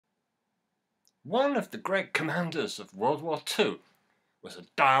One of the great commanders of World War II was a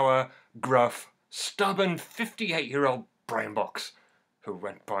dour, gruff, stubborn 58-year-old brainbox who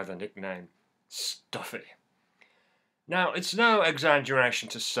went by the nickname Stuffy. Now, it's no exaggeration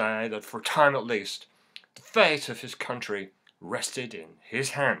to say that for a time at least, the fate of his country rested in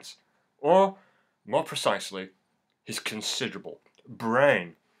his hands, or, more precisely, his considerable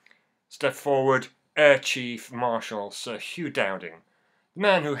brain. Step forward Air Chief Marshal Sir Hugh Dowding, the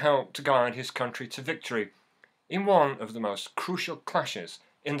man who helped to guide his country to victory in one of the most crucial clashes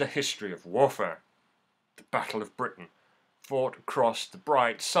in the history of warfare, the Battle of Britain, fought across the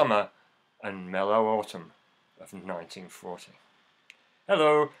bright summer and mellow autumn of 1940.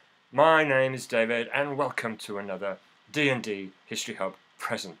 Hello, my name is David and welcome to another D&D History Hub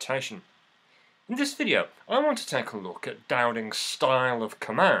presentation. In this video, I want to take a look at Dowding's style of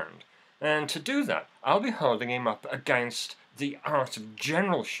command, and to do that, I'll be holding him up against the art of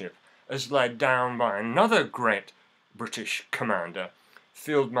generalship as laid down by another great British commander,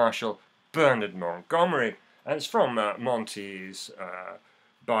 Field Marshall Bernard Montgomery, and it's from Monty's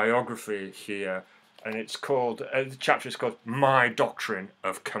biography here, and it's called, the chapter is called My Doctrine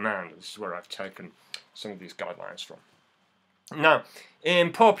of Command. This is where I've taken some of these guidelines from. Now,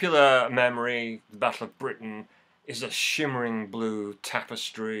 in popular memory, the Battle of Britain is a shimmering blue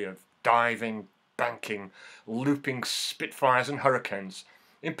tapestry of diving, banking, looping Spitfires and Hurricanes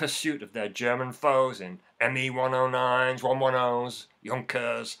in pursuit of their German foes in ME 109s, 110s,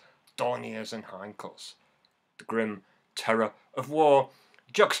 Junkers, Dorniers and Heinkels. The grim terror of war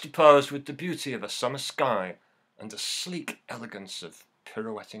juxtaposed with the beauty of a summer sky and the sleek elegance of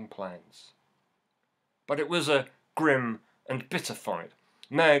pirouetting planes. But it was a grim and bitter fight,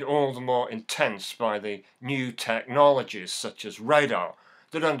 made all the more intense by the new technologies such as radar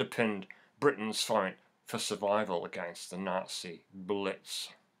that underpinned Britain's fight for survival against the Nazi Blitz.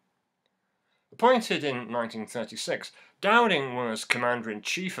 Appointed in 1936, Dowding was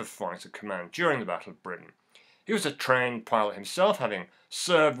Commander-in-Chief of Fighter Command during the Battle of Britain. He was a trained pilot himself, having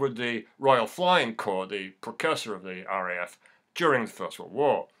served with the Royal Flying Corps, the precursor of the RAF, during the First World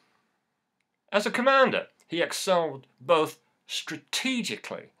War. As a commander, he excelled both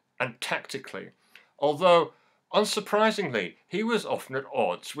strategically and tactically, although, unsurprisingly, he was often at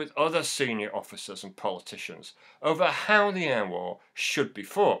odds with other senior officers and politicians over how the air war should be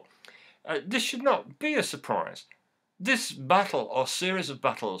fought. This should not be a surprise. This battle, or series of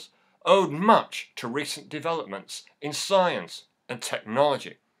battles, owed much to recent developments in science and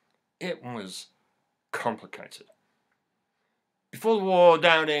technology. It was complicated. Before the war,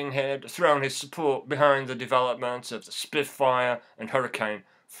 Dowding had thrown his support behind the development of the Spitfire and Hurricane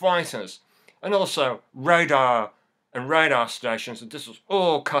fighters, and also radar and radar stations, and this was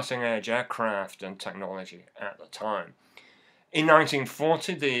all cutting-edge aircraft and technology at the time. In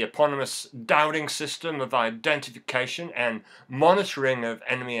 1940, the eponymous Dowding system of identification and monitoring of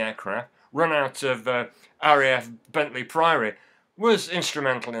enemy aircraft, run out of RAF Bentley Priory, was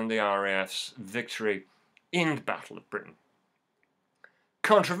instrumental in the RAF's victory in the Battle of Britain.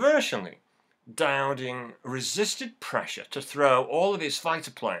 Controversially, Dowding resisted pressure to throw all of his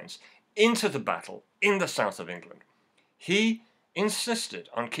fighter planes into the battle in the south of England. He insisted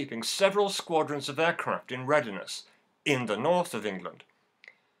on keeping several squadrons of aircraft in readiness in the north of England.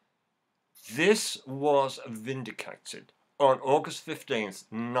 This was vindicated on August 15th,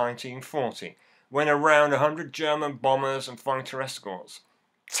 1940, when around 100 German bombers and fighter escorts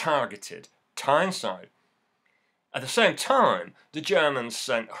targeted Tyneside. At the same time, the Germans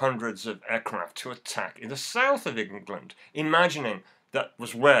sent hundreds of aircraft to attack in the south of England, imagining that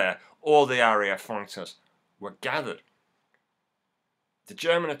was where all the RAF fighters were gathered. The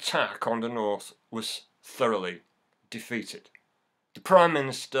German attack on the north was thoroughly defeated. The Prime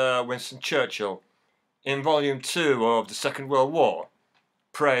Minister, Winston Churchill, in Volume 2 of the Second World War,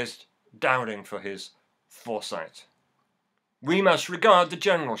 praised Dowding for his foresight. "We must regard the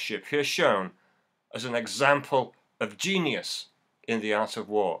generalship here shown as an example of genius in the art of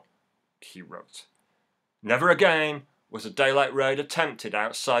war," he wrote. "Never again was a daylight raid attempted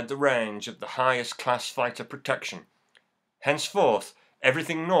outside the range of the highest class fighter protection. Henceforth,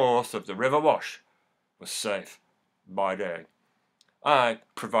 everything north of the River Wash was safe by day." I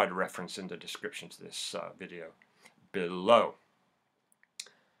provide a reference in the description to this video below.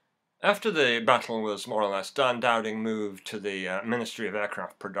 After the battle was more or less done, Dowding moved to the Ministry of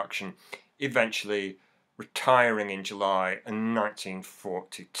Aircraft Production, eventually retiring in July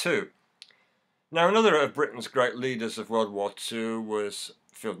 1942. Now, another of Britain's great leaders of World War II was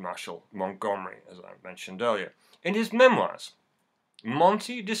Field Marshall Montgomery, as I mentioned earlier. In his memoirs,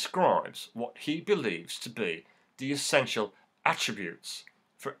 Monty describes what he believes to be the essential attributes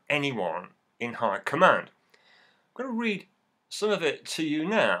for anyone in high command. I'm going to read some of it to you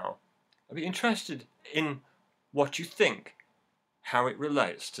now. I'd be interested in what you think, how it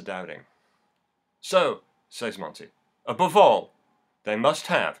relates to Dowding. So, says Monty, above all, they must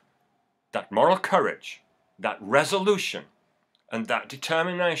have that moral courage, that resolution, and that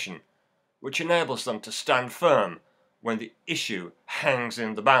determination which enables them to stand firm when the issue hangs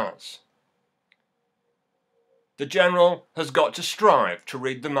in the balance. The general has got to strive to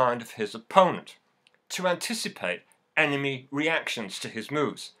read the mind of his opponent, to anticipate enemy reactions to his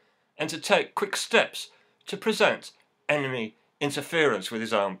moves, and to take quick steps to prevent enemy interference with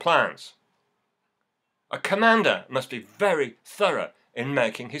his own plans. A commander must be very thorough in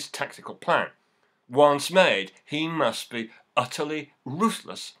making his tactical plan. Once made, he must be utterly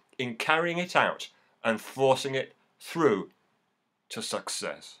ruthless in carrying it out and forcing it through to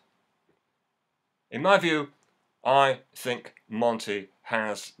success. In my view, I think Monty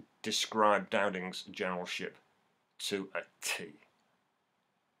has described Dowding's generalship to a T.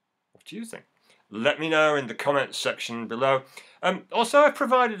 What do you think? Let me know in the comments section below. Also, I've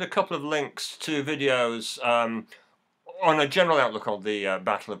provided a couple of links to videos on a general outlook on the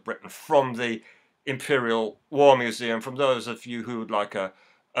Battle of Britain from the Imperial War Museum, from those of you who would like a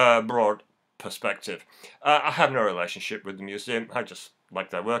broad perspective. I have no relationship with the museum, I just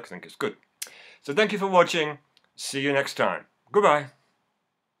like their work, I think it's good. So thank you for watching, see you next time. Goodbye.